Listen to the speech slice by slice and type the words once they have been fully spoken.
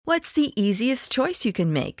What's the easiest choice you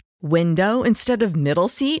can make? Window instead of middle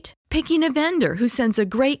seat? Picking a vendor who sends a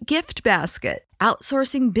great gift basket?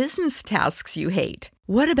 Outsourcing business tasks you hate?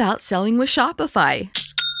 What about selling with Shopify?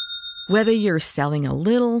 Whether you're selling a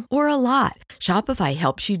little or a lot, Shopify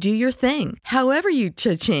helps you do your thing, however you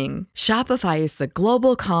cha-ching. Shopify is the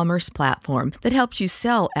global commerce platform that helps you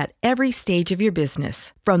sell at every stage of your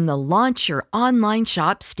business. From the launch your online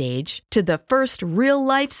shop stage to the first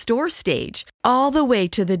real-life store stage, all the way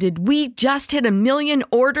to the did we just hit a million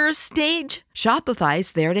orders stage.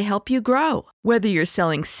 Shopify's there to help you grow. Whether you're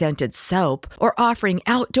selling scented soap or offering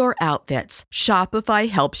outdoor outfits, Shopify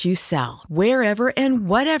helps you sell. Wherever and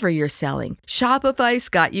whatever you're selling, Shopify's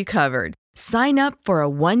got you covered. Sign up for a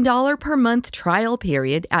 $1 per month trial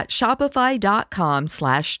period at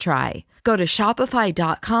shopify.com/try. Go to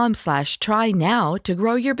shopify.com/try now to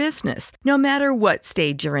grow your business, no matter what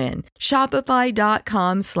stage you're in.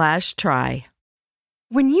 Shopify.com/try.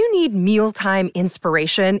 When you need mealtime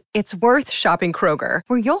inspiration, it's worth shopping Kroger,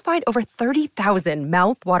 where you'll find over 30,000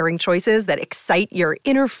 mouth-watering choices that excite your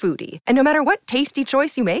inner foodie. And no matter what tasty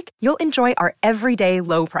choice you make, you'll enjoy our everyday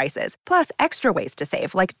low prices, plus extra ways to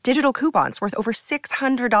save, like digital coupons worth over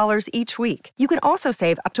 $600 each week. You can also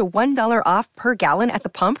save up to $1 off per gallon at the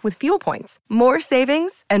pump with fuel points. More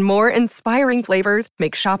savings and more inspiring flavors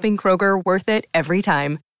make shopping Kroger worth it every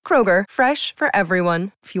time. Kroger, fresh for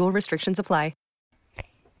everyone. Fuel restrictions apply.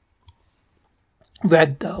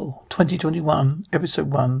 Ragdoll, 2021,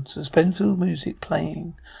 Episode 1, suspenseful music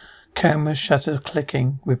playing, camera shutter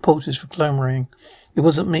clicking, reporters clamoring. It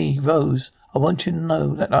wasn't me, Rose. I want you to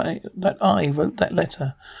know that I wrote that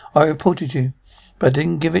letter. I reported you, but I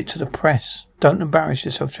didn't give it to the press. Don't embarrass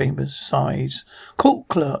yourself, Chambers. Sighs. Court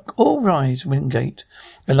clerk, all rise, Wingate.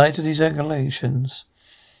 In light of these allegations,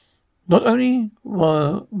 not only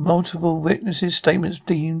were multiple witnesses' statements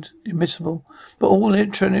deemed admissible, but all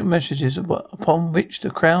electronic messages upon which the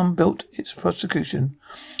Crown built its prosecution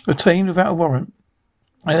were obtained without a warrant.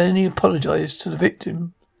 I only apologise to the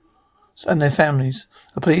victims and their families.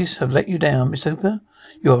 The police have let you down, Miss Hooper.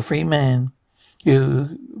 You are a free man.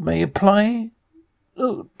 You may apply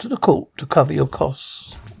to the court to cover your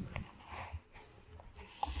costs.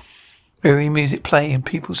 Very music playing,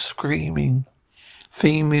 people screaming.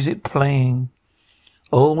 Theme music playing.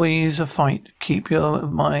 Always a fight. Keep your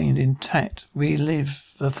mind intact.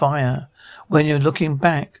 Relive the fire. When you're looking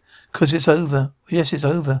back, 'cause it's over. Yes, it's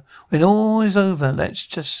over. When all is over, life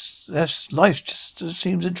just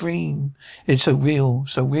seems a dream. It's so real,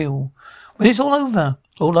 so real. When it's all over,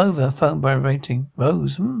 phone vibrating.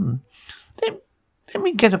 Rose, Let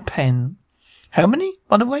me get a pen. How many,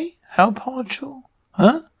 by the way? How partial?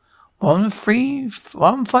 Huh?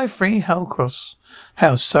 153 Hellcross.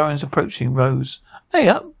 House, sirens approaching. Rose. Hey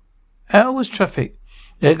up. How was traffic?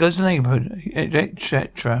 There goes the neighbourhood,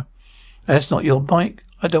 etc. That's not your bike.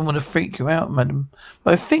 I don't want to freak you out, madam,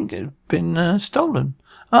 but I think it's been stolen.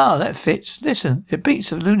 Ah, that fits. Listen, it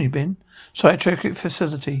beats a loony bin. Psychiatric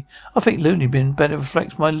facility. I think loony bin better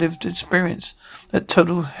reflects my lived experience. That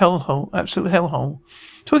total hellhole, absolute hellhole.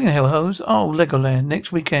 Talking of hellholes, Legoland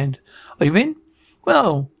next weekend. Are you in?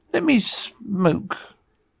 Well, let me smoke.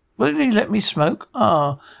 Will you let me smoke?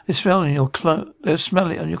 They smell in your They'll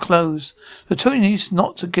smell it on your clothes. So tell your niece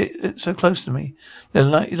not to get it so close to me. They're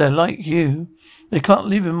like you. They can't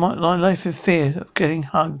live in my life in fear of getting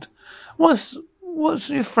hugged. What's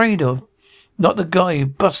he afraid of? Not the guy who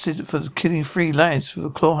busted for killing 3 lads with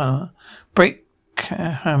a claw hammer. Break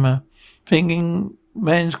hammer. Thinking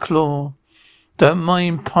man's claw. Don't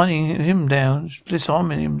mind punning him down.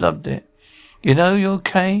 Disarming him. Loved it. You know you're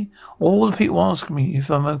okay? All the people ask me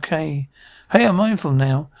if I'm okay. Hey, I'm mindful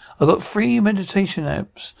now. I've got 3 meditation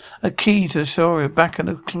apps. A key to the shower back in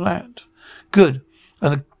the flat. Good.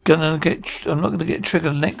 I'm not gonna get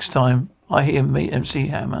triggered next time I hear MC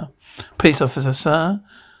Hammer. Police officer, sir.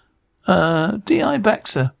 D.I.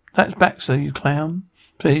 Baxter. That's Baxter, you clown.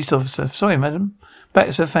 Police officer. Sorry, madam.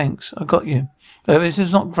 Baxter, thanks. I got you. This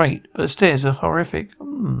is not great, but the stairs are horrific.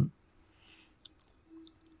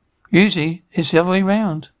 Usually, it's the other way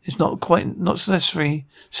round. It's not necessarily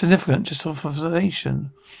significant, just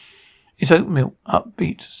observation. It's oatmeal,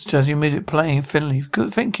 upbeat, jazzy music playing, fiddly.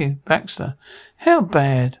 Good, thank you, Baxter. How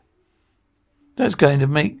bad? They're going to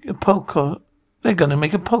make a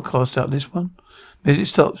podcast out of this one. Music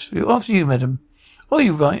stops. After you, madam. Oh,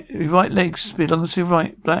 your right leg belongs to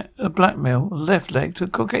a black male, left leg to a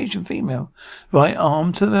Caucasian female, right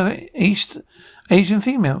arm to the East Asian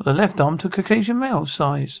female, the left arm to Caucasian male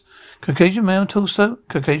size, Caucasian male torso,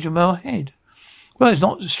 Caucasian male head. Well, it's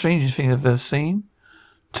not the strangest thing I've ever seen.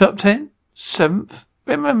 Top 10, 7th.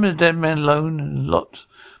 Remember the dead man alone in the lot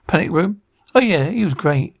panic room? Oh yeah, he was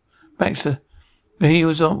great. Baxter. He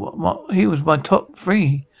was my top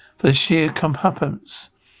 3 for the sheer comeuppance.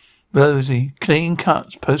 Rosy, clean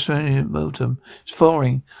cuts, post-mortem, it's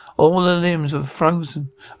thawing. All the limbs were frozen.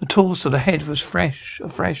 The torso, the head was fresh.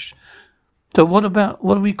 So what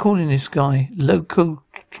are we calling this guy? Loco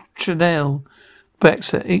Chanel,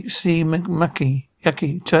 Baxter, H.C.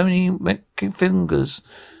 Yucky, Tony McFingers,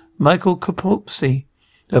 Michael Capopsy,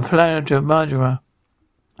 the Plagia Murderer.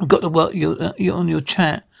 I've got the work you on your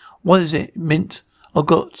chat. What is it, Mint? I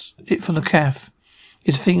got it from the calf.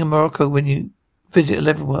 It's a thing in Morocco when you visit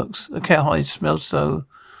 11 Works. The cowhide smells so.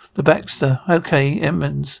 The Baxter. Okay,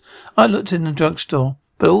 Emmons. I looked in the drugstore,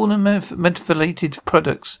 but all the methylated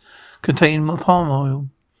products contain palm oil.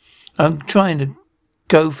 I'm trying to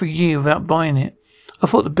go for a year without buying it. I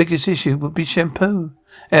thought the biggest issue would be shampoo.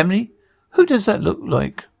 Emily, who does that look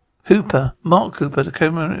like? Hooper. Mark Hooper,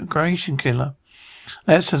 the Croatian killer.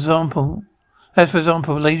 That's for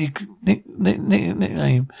example, a lady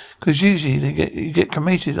nickname, because usually you get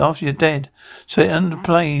cremated after you're dead. So it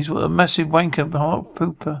underplays what a massive wanker Mark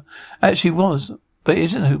Hooper actually was. But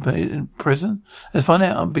isn't Hooper in prison? Let's find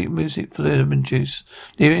out. Upbeat music, fluid and juice.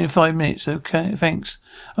 Leave it in 5 minutes, okay? Thanks.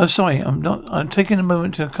 I'm sorry, I'm taking a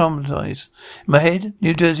moment to acclimatise. In my head,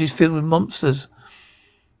 New Jersey's filled with monsters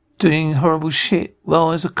doing horrible shit. Well,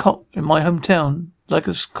 there's a cop in my hometown, like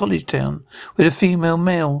a college town, with a female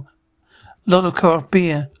male. A lot of craft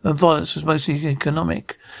beer and violence was mostly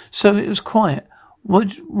economic. So it was quiet.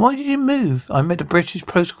 Why did you move? I met a British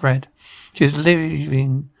postgrad. She was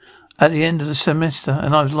leaving at the end of the semester,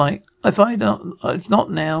 and I was like, if not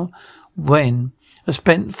now, when? I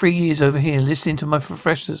spent 3 years over here listening to my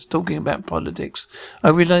professors talking about politics. I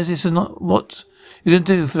realised this is not what you're going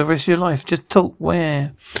to do for the rest of your life. Just talk.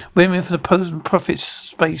 Where? Women from the post and profits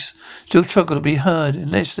space still struggle to be heard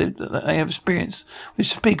unless they have experience which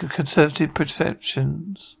speak of conservative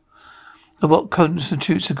perceptions of what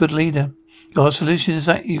constitutes a good leader. Your solution is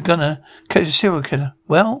that you're going to catch a serial killer.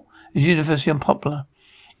 Well, it's universally unpopular.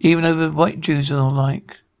 Even over white Jews and the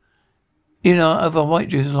like.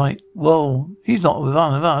 Whoa, he's not with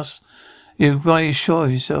one of us. You're very sure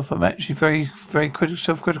of yourself. I'm actually very, very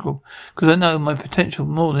self-critical, because I know my potential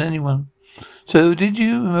more than anyone. So did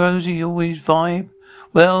you, Rosie, always vibe?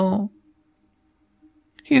 Well,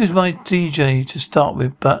 he was my DJ to start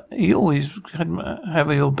with, but he always had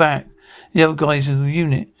your back. The other guys in the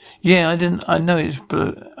unit. Yeah, I know it's a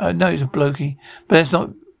blokey, but it's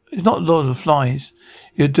not Lord of the Flies.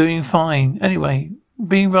 You're doing fine. Anyway,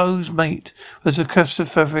 being Rose's mate was a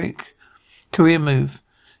catastrophic career move.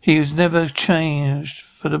 He was never changed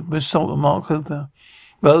for the assault of Mark Hooper.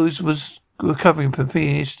 Rose was recovering from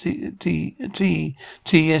TSD.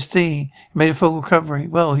 He made a full recovery.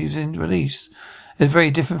 Well, he was in release. There's very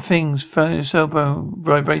different things. Phone, his elbow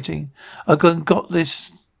vibrating. I got to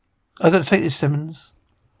take this, Simmons.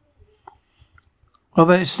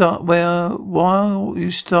 While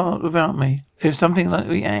you start without me. It's something like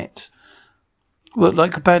we ate. Well,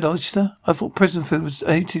 like a bad oyster. I thought prison food was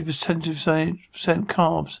 80%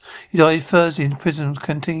 carbs. He died Thursday in the prison's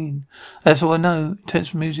canteen. That's all I know.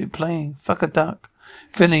 Intense music playing. Fuck a duck.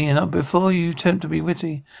 Finny, and before you attempt to be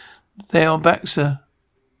witty, they are Baxter.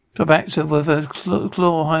 The Baxter with a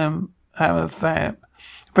claw hammer fab.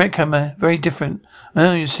 Brett Hammer, very different.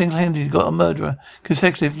 Oh, you single-handedly got a murderer.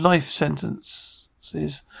 Consecutive life sentences.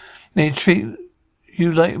 They treat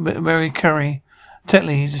you like Mary Curry.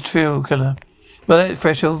 Technically, he's a serial killer. But that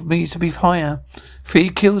threshold needs to be higher. 3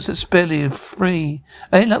 kills that's barely 3.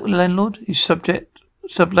 Ain't that the landlord? He's sublet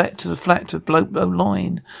to the flat of bloke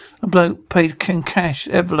line. A bloke paid cash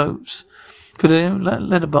envelopes for the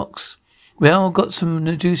letterbox. Well, got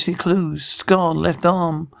some juicy clues. Scar on left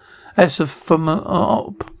arm. That's from an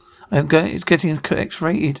op. It's getting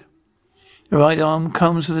X-rated. The right arm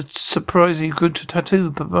comes with a surprisingly good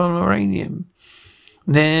tattoo, Pomeranian.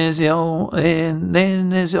 There's the old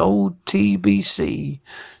TBC.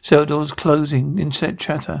 Cell doors closing, insect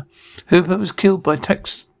chatter. Hooper was killed by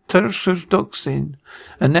tetrodotoxin,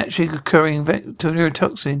 a naturally occurring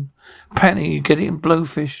neurotoxin. Apparently you get it in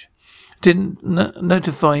blowfish. Didn't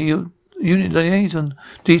notify your unit liaison.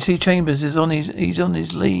 DT Chambers is he's on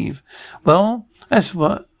his leave. Well, that's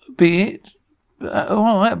what be it.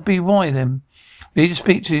 Well, that'd be why then. We need to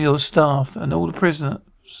speak to your staff and all the prisoners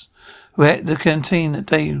who were at the canteen that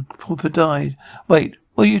day Hooper died. Wait,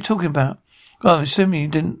 what are you talking about? Well, I'm assuming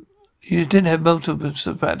you didn't have multiple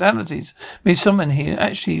fatalities. I mean, someone here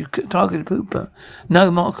actually targeted Hooper. No,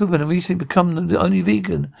 Mark Hooper had recently become the only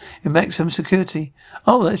vegan in maximum security.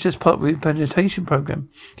 Oh, that's just part of the rehabilitation program.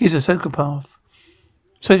 He's a psychopath.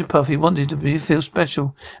 He wanted to feel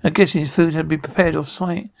special. I guess his food had to be prepared off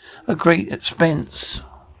site at great expense.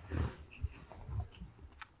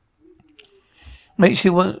 Makes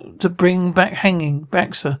you want to bring back hanging,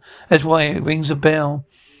 Baxter. That's why it rings a bell.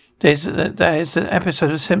 There's an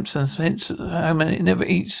episode of Simpsons, hence Homer never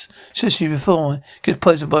eats sushi before, gets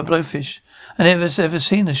poisoned by blowfish. I never ever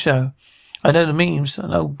seen the show. I know the memes,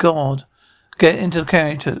 and oh God. Get into the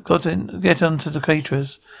character, get onto the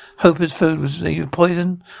caterers. Hopper's food was either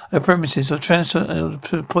poison, or premises, or transfer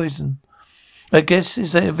poison. I guess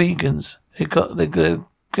is they're vegans. They go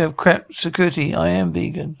crap security. I am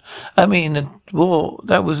vegan. I mean, the war,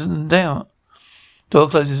 that wasn't in doubt.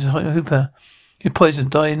 Door closes. Hooper. He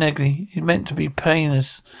poisoned diagonally. He meant to be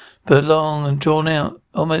painless, but long and drawn out,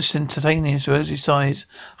 almost instantaneous. Rosie sighs.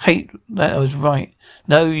 Hate that I was right.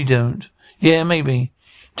 No, you don't. Yeah, maybe.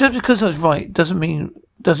 Just because I was right doesn't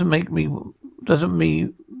make me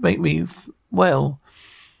well.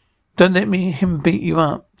 Don't let him beat you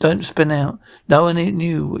up. Don't spin out. No one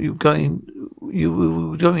knew you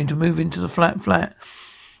were going to move into the flat.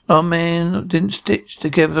 Our man didn't stitch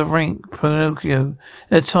together the rank Pinocchio.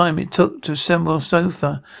 At the time it took to assemble a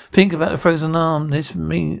sofa. Think about the frozen arm. This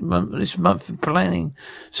month of planning.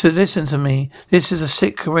 So listen to me. This is a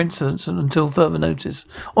sick coincidence until further notice.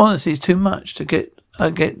 Honestly, it's too much to get. I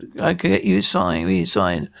get you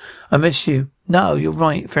inside. I miss you. No, you're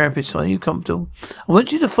right, therapist. Are you comfortable? I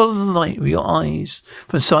want you to follow the light with your eyes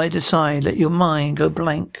from side to side. Let your mind go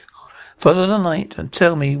blank. Follow the light and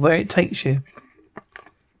tell me where it takes you.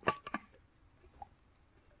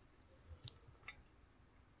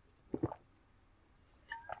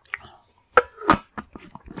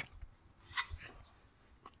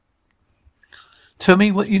 Tell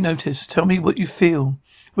me what you notice. Tell me what you feel.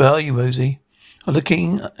 Where are you, Rosie? I'm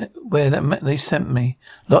looking where they sent me.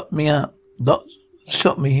 Locked me up.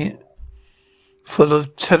 Shot me here. Full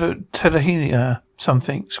of telehelia.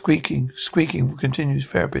 Something. Squeaking. Continues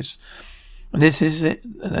therapist. And this is it.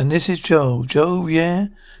 And this is Joe. Joe, yeah?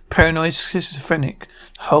 Paranoid schizophrenic.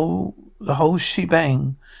 The whole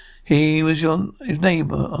shebang. He was his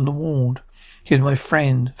neighbour on the ward. He was my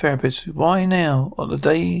friend, therapist. Why now? On the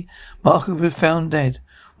day Marco was found dead.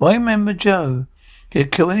 Why remember Joe?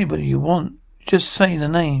 He'd kill anybody you want. Just say the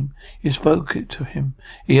name. You spoke it to him.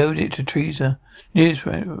 He owed it to Teresa.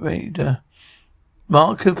 Newsreader.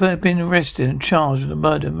 Mark Cooper had been arrested and charged with a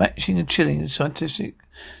murder, matching and chilling the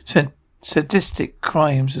sadistic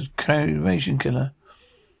crimes of cremation killer.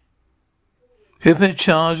 Cooper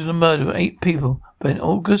charged with the murder of 8 people, but in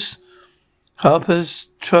August, Harper's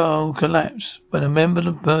trial collapsed when a member of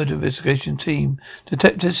the murder investigation team,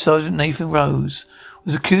 Detective Sergeant Nathan Rose,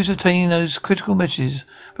 was accused of taking those critical messages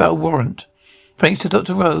without a warrant. Thanks to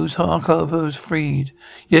Dr. Rose, Harper was freed.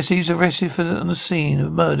 Yes, he was arrested on the scene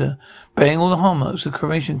of murder, bearing all the hallmarks of a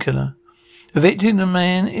cremation killer. Evicting the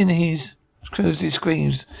man in his closely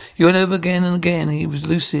screams. He went over again and again. He was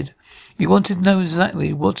lucid. He wanted to know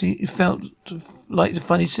exactly what he felt like to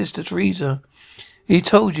find his sister Teresa. He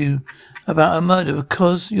told you about her murder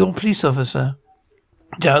because you're a police officer.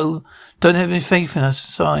 Joe, don't have any faith in us,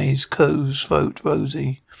 sighs, coves, throat,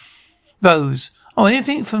 Rosie. Rose. Oh,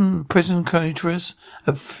 anything from prison caterers?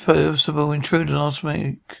 A possible intruder last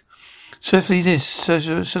week. Swiftly this,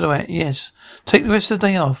 silhouette, yes. Take the rest of the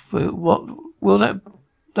day off. What will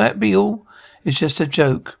that be all? It's just a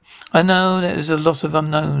joke. I know that there's a lot of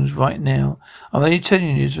unknowns right now. I'm only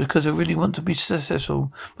telling you this because I really want to be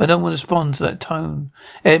successful, but I don't want to respond to that tone.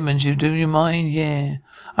 Edmonds, you do your mind? Yeah.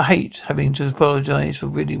 I hate having to apologize for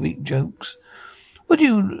really weak jokes.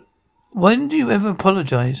 When do you ever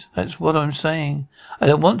apologize? That's what I'm saying. I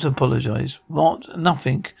don't want to apologize. What?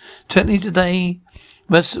 Nothing. Technically today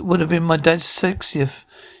would have been my dad's 60th.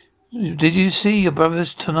 Did you see your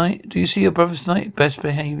brothers tonight? Do you see your brothers tonight? Best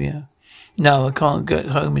behavior. No, I can't get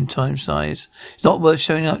home in time, size. It's not worth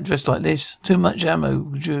showing up dressed like this. Too much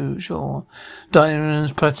ammo, sure.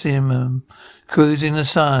 Diamonds, platinum, cruising the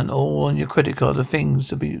sun, all on your credit card, the things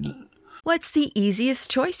to be. What's the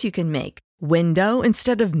easiest choice you can make? Window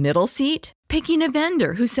instead of middle seat? Picking a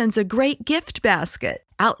vendor who sends a great gift basket?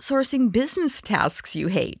 Outsourcing business tasks you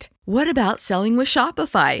hate? What about selling with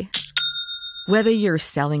Shopify? Whether you're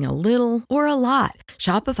selling a little or a lot,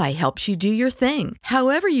 Shopify helps you do your thing,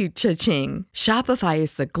 however you cha-ching. Shopify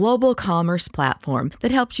is the global commerce platform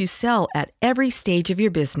that helps you sell at every stage of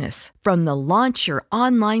your business. From the launch your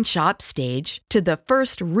online shop stage to the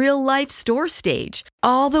first real-life store stage,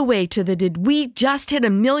 all the way to the did we just hit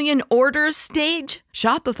 1 million orders stage.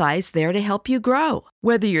 Shopify's there to help you grow.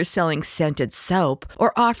 Whether you're selling scented soap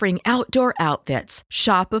or offering outdoor outfits,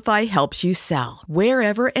 Shopify helps you sell.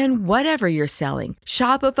 Wherever and whatever you're selling,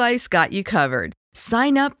 Shopify's got you covered.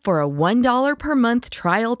 Sign up for a $1 per month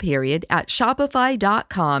trial period at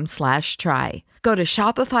shopify.com/try. Go to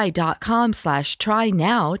shopify.com/try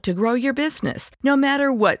now to grow your business, no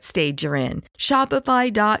matter what stage you're in.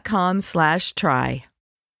 Shopify.com/try.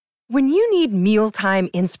 When you need mealtime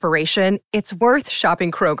inspiration, it's worth shopping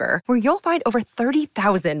Kroger, where you'll find over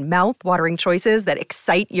 30,000 mouth-watering choices that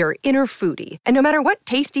excite your inner foodie. And no matter what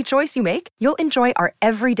tasty choice you make, you'll enjoy our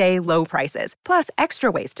everyday low prices, plus extra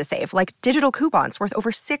ways to save, like digital coupons worth over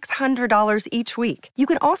 $600 each week. You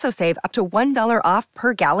can also save up to $1 off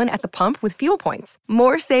per gallon at the pump with fuel points.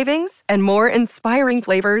 More savings and more inspiring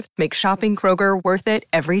flavors make shopping Kroger worth it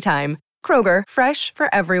every time. Kroger, fresh for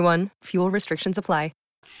everyone. Fuel restrictions apply.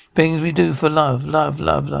 Things we do for love, love,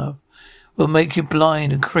 love, love. Will make you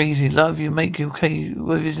blind and crazy. Love you, make you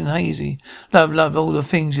vision hazy. Love, love, all the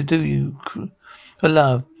things you do for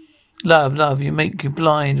love. Love, love, you make you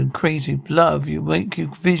blind and crazy. Love, you make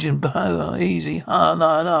you vision easy. Ha,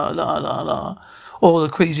 la, la, la, la, la. All the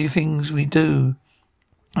crazy things we do.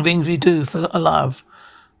 Things we do for love.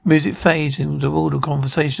 Music fades into all the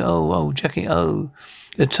conversation. Oh, Jackie, oh.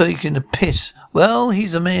 You're taking a piss. Well,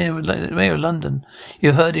 he's the mayor of London.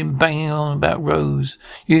 You've heard him banging on about Rose,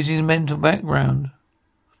 using the mental breakdown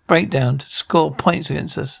to score points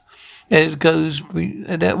against us. There it goes.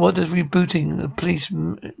 What does rebooting the police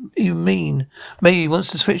even mean? Maybe he wants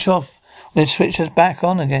to switch off, then switch us back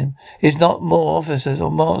on again. It's not more officers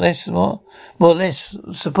or more or less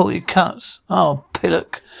supported cuts. Oh,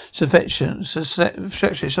 pillock, suspension,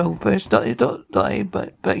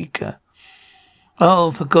 Baker.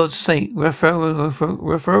 Oh, for God's sake, Raffaro.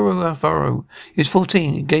 He was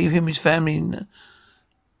 14. You gave him his family.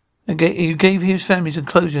 You gave his family some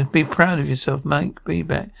closure. Be proud of yourself, Mike. Be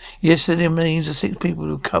back. Yesterday, millions of 6 people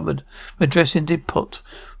were covered. A dressing depot.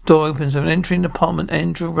 Door opens and entering the apartment.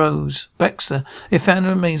 Andrew Rose Baxter. They found the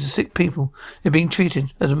remains of 6 people. They're being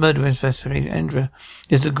treated as a murder investigation. Andrew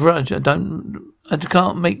is a grudge. I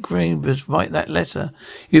can't make Greenberg write that letter.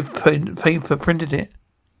 You paper printed it.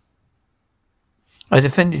 I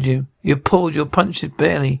defended you. You pulled your punches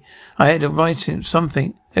barely. I had to write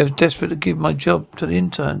something. I was desperate to give my job to the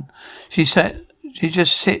intern. She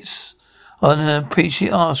just sits on her peachy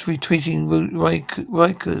arse, retweeting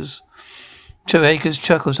Riker's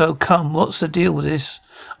chuckles. Oh, come, what's the deal with this?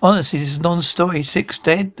 Honestly, this is a non-story. 6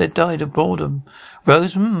 dead, they died of boredom.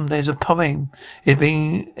 Rose, there's a poem.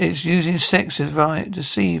 It's using sex as right to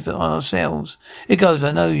deceive ourselves. It goes,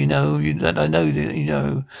 I know you know, that I know that you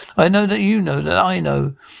know. I know that you know that I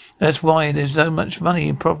know. That's why there's so much money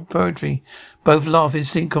in proper poetry. Both laugh in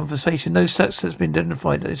sync conversation. No such has been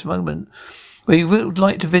identified at this moment. We would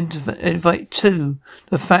like to invite too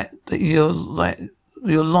the fact that you're lying.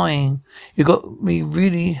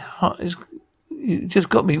 You just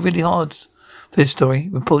got me really hard for this story.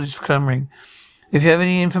 Reported clamoring. If you have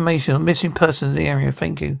any information on missing persons in the area,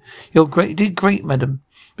 thank you. You did great, madam.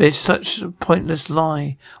 But it's such a pointless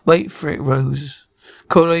lie. Wait for it, Rose.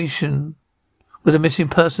 Correlation with the missing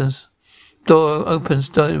persons. Door opens,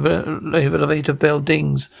 elevator bell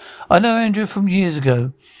dings. I know Andrew from years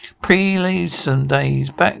ago. Pre-Leeson days,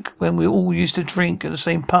 back when we all used to drink at the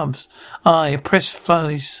same pubs. Press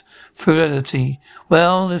flies. Fluidity.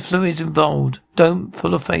 Well, the fluid's involved. Don't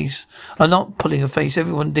pull a face. I'm not pulling a face.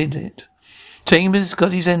 Everyone did it. Chambers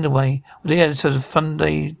got his end away with the editor of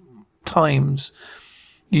Funday Times.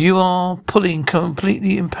 You are pulling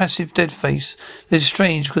completely impassive dead face. It's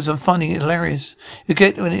strange because I'm finding it hilarious. You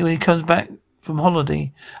get when he comes back from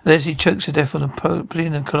holiday, unless he chokes to death on a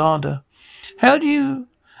pina colada. How do you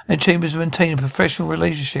and Chambers maintain a professional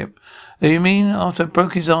relationship? You mean after I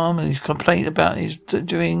broke his arm and his complaint about his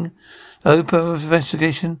doing the Oprah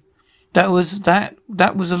investigation? That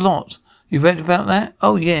was a lot. You read about that?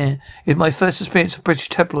 Oh yeah. It's my first experience of British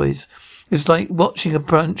tabloids. It's like watching a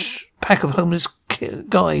pack of homeless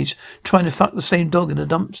guys trying to fuck the same dog in a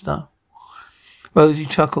dumpster. Rosie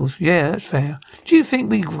chuckles. Yeah, that's fair. Do you think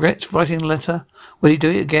we regret writing a letter? Will he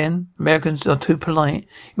do it again? Americans are too polite.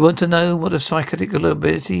 You want to know what a psychotic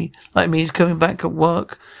ability like me is coming back at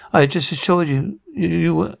work? I just assured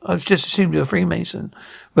I've just assumed you're a Freemason.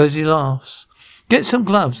 Rosie laughs. Get some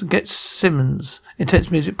gloves and get Simmons.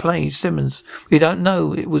 Intense music plays. Simmons. We don't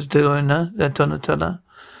know it was Donatella.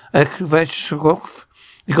 Veshkov.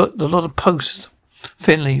 You got a lot of posts.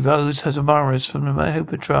 Finley. Rose has admirers from the Mayhew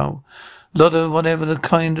Patrol. A lot of whatever the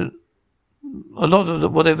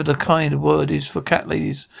kind of word is for cat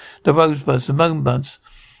ladies. The rosebuds, the moanbuds.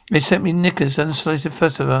 They sent me knickers and slated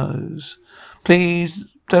festivals. Please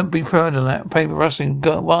don't be proud of that. Paper rustling.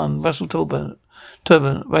 Russell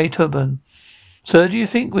Ray Turban. Sir, do you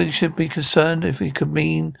think we should be concerned if we could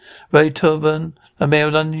mean Ray Turban, the Mayor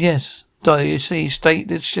of London? Yes. You see, state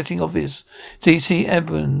is shitting obvious. D.C.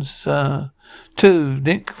 Evans, 2,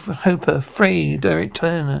 Nick Hooper. 3, Derek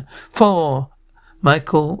Turner. 4,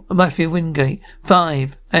 Matthew Wingate.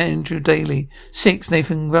 5, Andrew Daly. 6,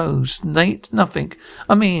 Nathan Rose. 8, nothing.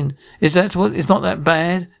 I mean, it's not that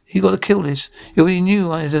bad. You got to kill this. You already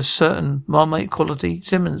knew I had a certain Marmite quality.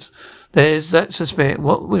 Simmons, that's a spirit.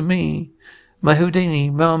 What with me? My Houdini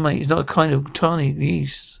Marmite is not a kind of tiny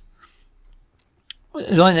yeast. I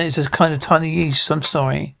know it's a kind of tiny yeast. I'm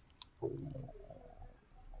sorry.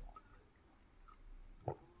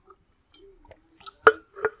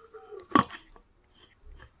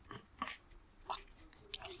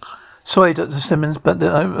 Sorry, Dr. Simmons, but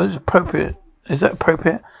it's appropriate. Is that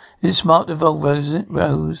appropriate? Is it smart to involve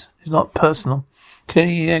Rose? It's not personal.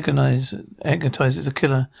 He agonizes a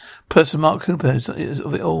killer. Person Mark Cooper is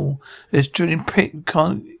of it all. This drilling prick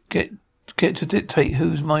can't get to dictate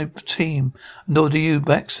who's my team, nor do you,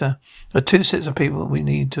 Baxter. There are 2 sets of people we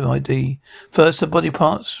need to ID. First, the body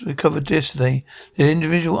parts recovered yesterday. The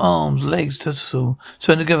individual arms, legs, torso,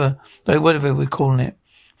 sewn together, like whatever we're calling it.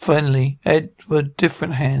 Finally, Edward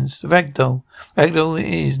different hands. The Ragdoll. Ragdoll it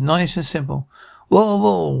is, nice and simple.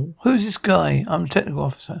 Whoa, who's this guy? I'm a technical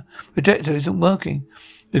officer. Projector isn't working.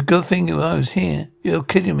 The good thing I was here. You're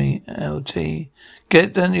kidding me, LT.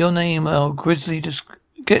 Get to the name of Grizzly's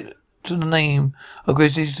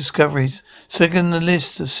discoveries. Second on the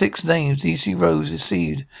list of 6 names DC Rose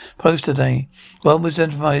received post today. One was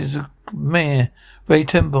identified as Mayor Ray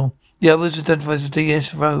Temple. The other was identified as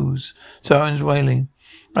DS Rose. Sirens wailing.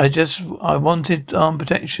 I wanted armed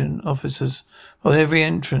protection officers on every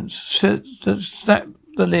entrance. Snap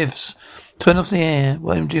the lifts. Turn off the air.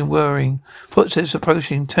 What I'm doing worrying. Footsteps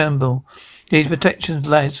approaching Turnbull. These protections,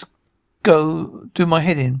 lads. Go do my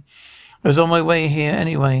head in. I was on my way here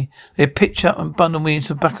anyway. They pitch up and bundle me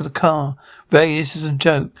into the back of the car. Ray, this isn't a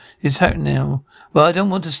joke. It's happening now. Well, I don't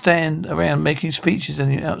want to stand around making speeches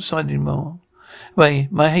outside anymore. Ray,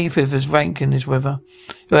 my hay fever's rank in this weather.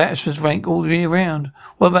 Your asthma's rank all year round.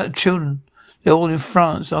 What about the children? They're all in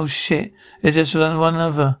France. Oh shit. They're just one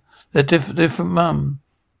another. They're different mum.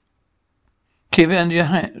 Keep it under your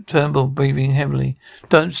hat, Turnbull, breathing heavily.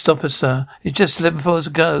 Don't stop us, sir. It's just 11 hours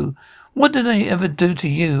ago. What did I ever do to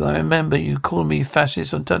you? I remember you calling me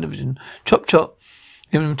fascist on television. Chop chop.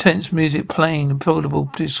 Intense music playing,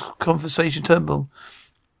 implausible conversation, Turnbull.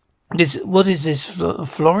 What is this,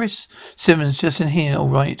 Floris? Simmons, just in here, all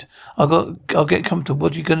right. I'll get comfortable.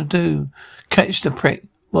 What are you going to do? Catch the prick.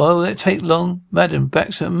 Well, will that take long? Madam,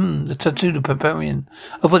 Baxter, the tattooed barbarian.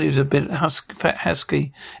 I thought he was a bit fat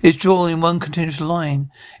husky. It's drawn in one continuous line.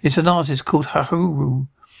 It's an artist called Hahuru.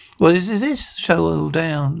 What is this? Show all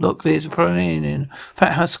down. Look, there's a barbarian,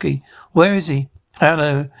 fat husky. Where is he?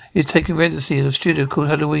 Hello. He's taking residency at a studio called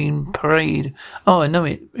Halloween Parade. Oh, I know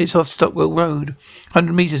it. It's off Stockwell Road.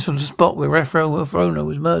 100 metres from the spot where Raphael Verona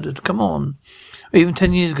was murdered. Come on. Even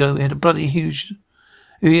 10 years ago, he had a bloody huge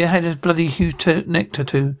neck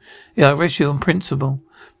tattoo. Yeah, I arrest you on principle.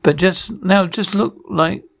 But just look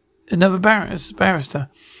like another barrister.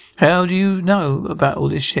 How do you know about all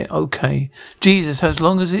this shit? Okay. Jesus, as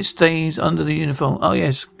long as it stays under the uniform. Oh,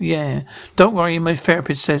 yes, yeah. Don't worry, my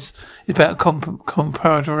therapist says it's about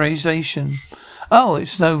compartmentalization. Oh,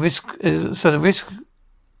 it's no risk. So the risk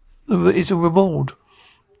is a reward.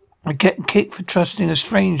 I get kicked for trusting a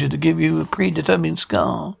stranger to give you a predetermined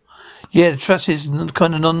scar. Yeah, the trust is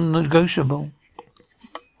kind of non-negotiable.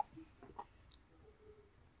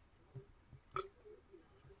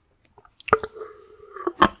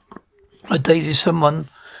 I dated someone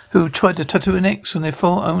who tried to tattoo an X on their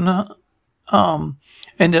former arm.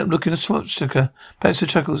 Ended up looking a swastika. Baxter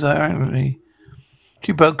chuckles ironically.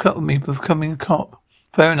 She broke up with me for becoming a cop.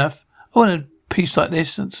 Fair enough. I want a piece like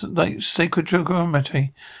this. It's like sacred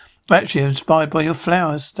geometry. Actually, I'm inspired by your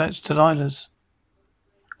flowers. That's Delilah's.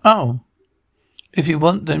 Oh. If you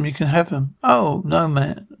want them, you can have them. Oh, no,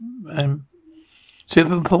 man.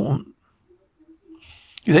 Super important.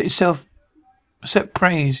 You let yourself accept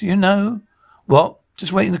praise. You know what?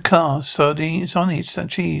 Just wait in the car. Sardines on it.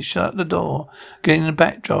 Cheese. Shut the door. Get in the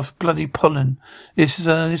backdraft. Bloody pollen. This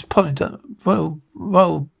pollen. Well,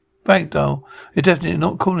 Ragdoll. You're definitely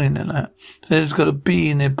not calling it that. There's got a bee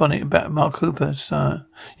in their bonnet about Mark Cooper. So,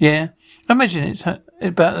 yeah. Imagine it's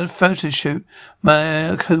about a photo shoot.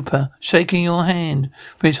 Mark Cooper shaking your hand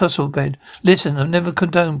from his hospital bed. Listen, I've never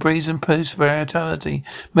condoned brazen post-spirituality.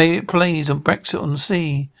 Maybe it plays on Brexit on the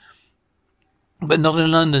sea. But not in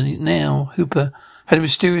London now. Hooper had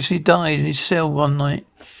mysteriously died in his cell one night.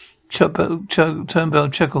 Turnbull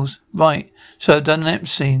chuckles. Right, so I've done an app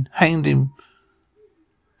scene. Hanged him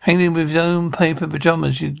with his own paper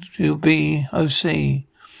pajamas. You'll be OC.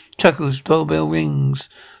 Chuckles. Doorbell rings.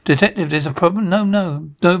 Detective, there's a problem?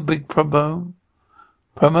 No big problem.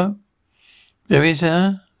 Promo? There is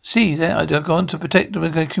a... See, there, I don't want to protect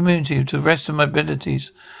the community to the rest of my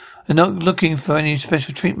abilities. I'm not looking for any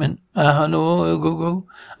special treatment. You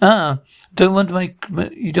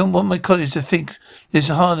don't want my colleagues to think it's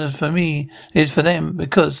harder for me than it is for them,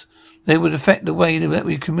 because they would affect the way that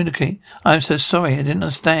we communicate. I'm so sorry, I didn't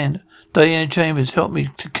understand. Diane Chambers helped me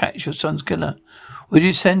to catch your son's killer. Would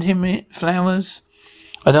you send him flowers?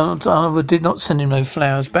 I did not send him no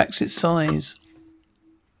flowers. Back's its size.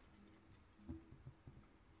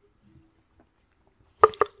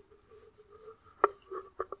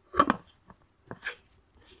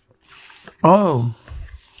 Oh.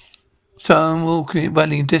 So I'm walking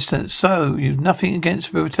wedding distance. So you've nothing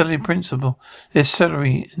against the brutality principle. There's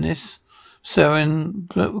celery in this. Saren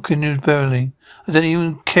barely. I don't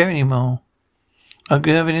even care anymore. I'm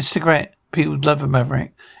having a cigarette. People love a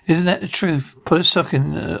maverick. Isn't that the truth? Put a sock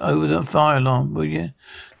in over the fire alarm, will you?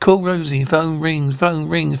 Call Rosie. Phone rings,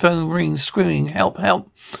 screaming, help,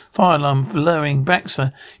 help. Fire alarm blurring.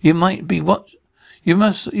 Baxter, you might be you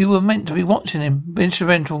were meant to be watching him.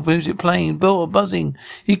 Instrumental music playing, buzzing.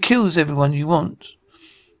 He kills everyone you want.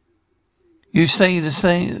 You say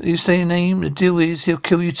the name, the deal is he'll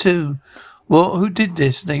kill you too. Well, who did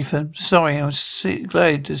this, Nathan? Sorry, I was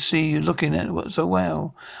glad to see you looking at it so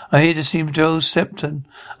well. I hear to see Joe Septon.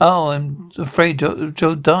 Oh, I'm afraid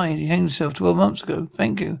Joe died. He hanged himself 12 months ago.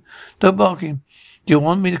 Thank you. Don't bark him. Do you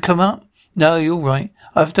want me to come up? No, you're right.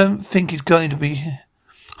 I don't think he's going to be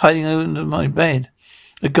hiding under my bed.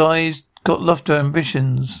 The guy's got lofty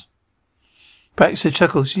ambitions. Baxter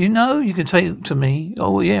chuckles. You know, you can take it to me.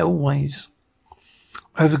 Oh, yeah, always.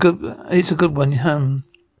 It's a good one,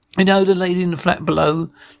 You know the lady in the flat below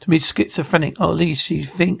to be schizophrenic, or at least she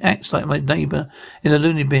acts like my neighbour in the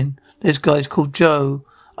loony bin. This guy's called Joe.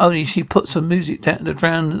 Only she puts some music down to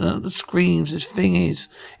drown the screams. This thing is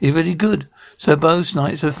really good. So both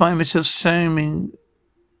nights I find myself surmising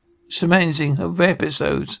her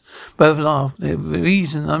episodes. Both laugh. The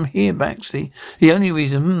reason I'm here, Baxley. The only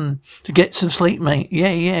reason, to get some sleep, mate.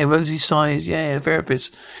 Yeah, Rosie sighs. Yeah,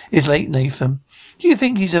 therapist. It's late, Nathan. Do you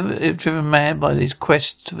think he's driven mad by this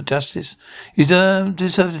quest for justice? You don't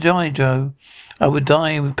deserve to die, Joe. I would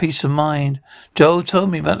die with peace of mind. Joe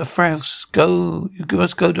told me about the Frous. You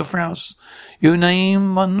must go to Frous. You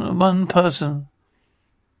name one person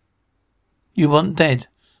you want dead.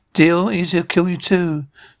 Deal is he'll kill you too.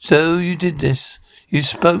 So you did this. You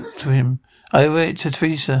spoke to him. I owe it to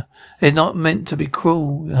Teresa. It's not meant to be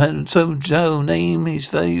cruel. And so Joe named his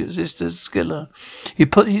sister's killer. He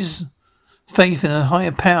put his faith in a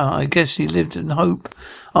higher power. I guess he lived in hope.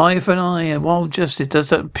 Eye for an eye and wild justice. Does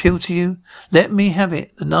that appeal to you? Let me have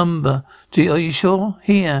it. The number. Are you sure?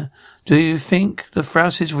 Here. Do you think the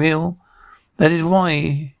Frous is real? That is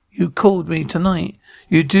why you called me tonight.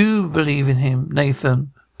 You do believe in him,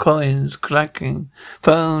 Nathan. Coins clacking.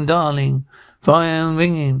 Phone darling. Phone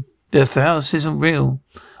ringing. The Frous isn't real.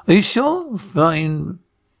 Are you sure? Phone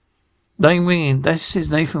ringing. This is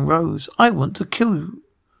Nathan Rose. I want you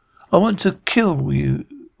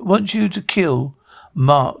to kill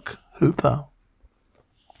Mark Hooper.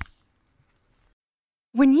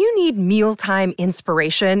 When you need mealtime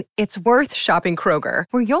inspiration, it's worth shopping Kroger,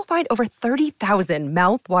 where you'll find over 30,000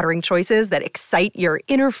 mouth-watering choices that excite your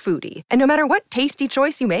inner foodie. And no matter what tasty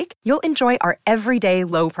choice you make, you'll enjoy our everyday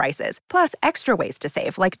low prices, plus extra ways to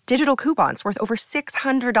save, like digital coupons worth over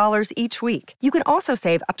 $600 each week. You can also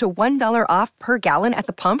save up to $1 off per gallon at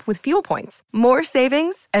the pump with fuel points. More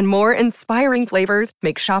savings and more inspiring flavors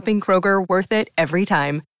make shopping Kroger worth it every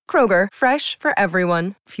time. Kroger, fresh for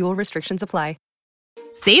everyone. Fuel restrictions apply.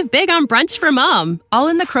 Save big on brunch for mom, all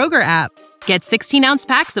in the Kroger app. Get 16-ounce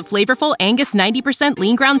packs of flavorful Angus 90%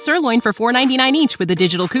 lean ground sirloin for $4.99 each with a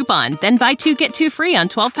digital coupon. Then buy 2, get 2 free on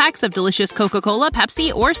 12 packs of delicious Coca-Cola,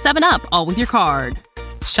 Pepsi, or 7-Up, all with your card.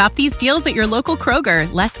 Shop these deals at your local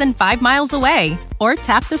Kroger, less than 5 miles away. Or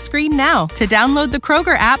tap the screen now to download the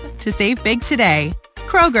Kroger app to save big today.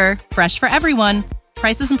 Kroger, fresh for everyone.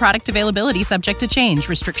 Prices and product availability subject to change.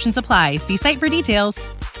 Restrictions apply. See site for details.